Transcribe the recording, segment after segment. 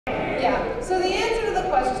Yeah, so the answer to the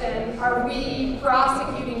question, are we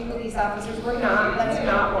prosecuting police officers? We're not. That's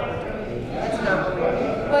not what we're doing. That's not what we're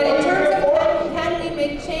doing. But in terms of can we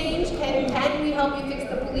make change, can we help you fix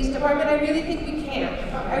the police department, I really think we can.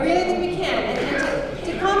 I really think we can. And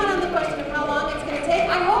to comment on the question of how long it's going to take,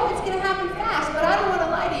 I hope it's going to happen fast, but I don't want to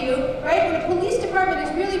lie to you, right? When a police department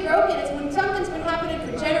is really broken, it's when something's been happening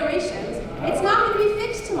for generations, it's not going to be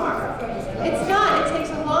fixed tomorrow. It's not. It takes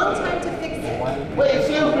a long time to fix it. Wait,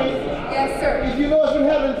 excuse me. Yes, sir. If you know it's been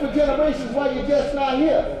happening for generations, why you just not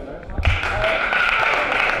here?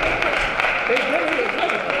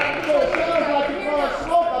 So it sounds like you're throwing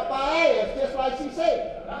smoke up my ass, just like she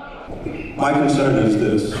said. My concern is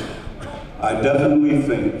this. I definitely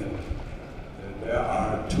think that there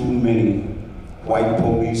are too many white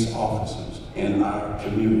police officers in our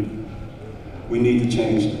community. We need to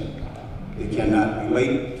change that. They cannot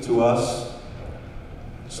relate to us,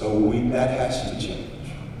 so that has to change.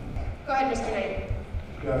 Go ahead, Mr. Knight.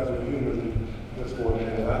 You guys are human just for a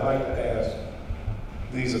minute. I'd like to ask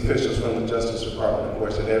these officials from the Justice Department a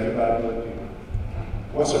question. Everybody with you.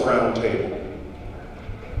 What's a round table?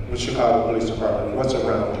 With Chicago Police Department, what's a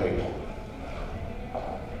round table?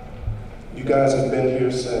 You guys have been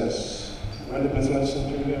here since, when did Ms. Lynch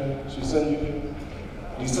send you here? She sent you here?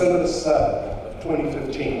 December the 7th of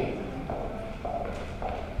 2015.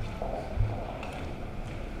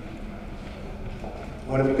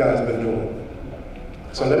 What have you guys been doing?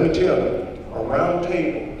 So let me tell you, a round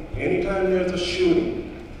table, anytime there's a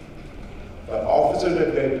shooting, the officer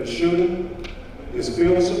that did the shooting, his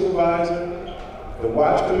field supervisor, the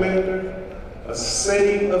watch commander, a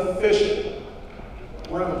city official,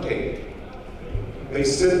 round table. They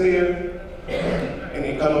sit there and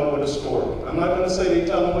they come up with a story. I'm not going to say they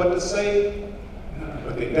tell them what to say,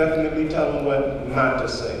 but they definitely tell them what not to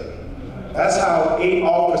say. That's how 8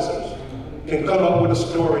 officers can come up with a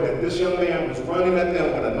story that this young man was running at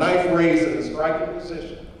them with a knife raised in a striking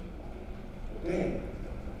position. Damn.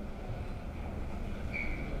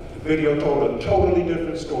 The video told a totally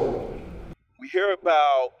different story. We hear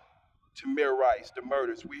about Tamir Rice, the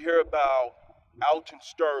murders. We hear about Alton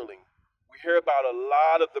Sterling. We hear about a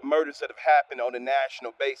lot of the murders that have happened on a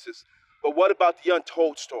national basis. But what about the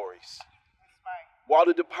untold stories? While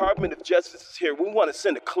the Department of Justice is here, we want to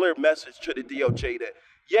send a clear message to the DOJ that,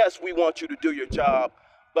 yes, we want you to do your job,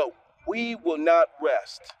 but we will not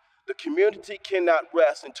rest. The community cannot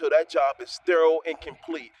rest until that job is thorough and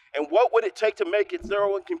complete. And what would it take to make it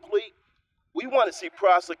thorough and complete? We want to see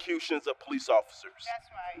prosecutions of police officers. That's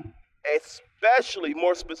right. Especially,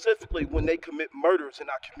 more specifically, when they commit murders in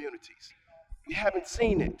our communities. We haven't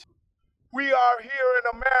seen it. We are here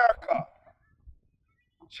in America.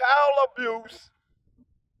 Child abuse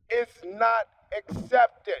is not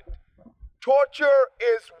accepted. Torture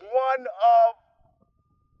is one of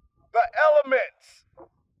the elements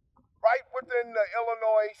right within the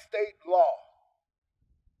Illinois state law.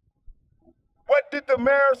 What did the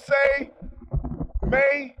mayor say?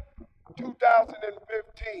 May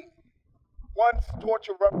 2015, once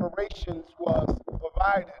torture reparations was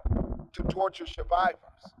provided to torture survivors.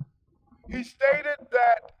 He stated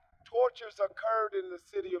that tortures occurred in the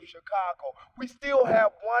city of Chicago. We still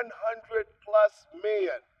have 100+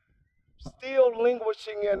 million still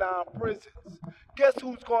languishing in our prisons. Guess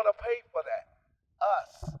who's going to pay for that?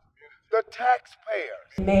 Us, the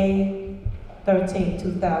taxpayers. May 13,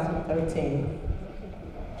 2013.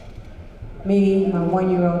 Me, my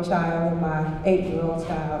 1-year-old child, and my 8-year-old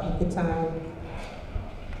child at the time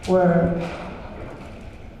were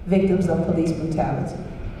victims of police brutality.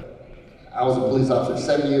 I was a police officer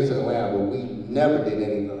 7 years in Atlanta, but we never did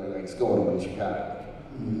anything like what's going on in Chicago.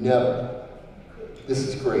 Never. This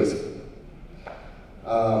is crazy.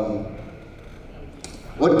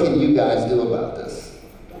 What can you guys do about this?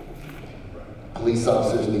 Police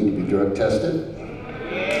officers need to be drug tested.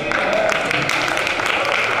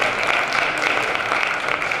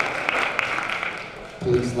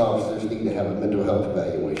 Police officers need to have a mental health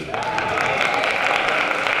evaluation.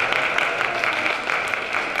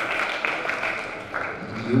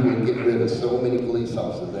 You will get rid of so many police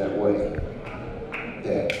officers that way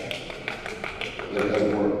that it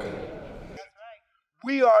doesn't work.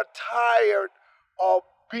 We are tired of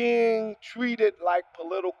being treated like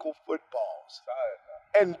political footballs,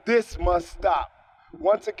 and this must stop.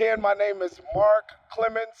 Once again, my name is Mark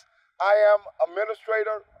Clemens. I am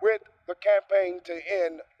administrator with the campaign to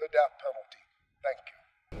end the death penalty. Thank you.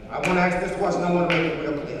 I want to ask this question, I want to make it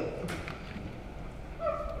real clear.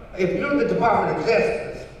 If you're the Department of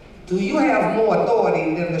Justice, do you have more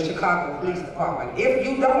authority than the Chicago Police Department? If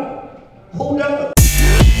you don't, who does?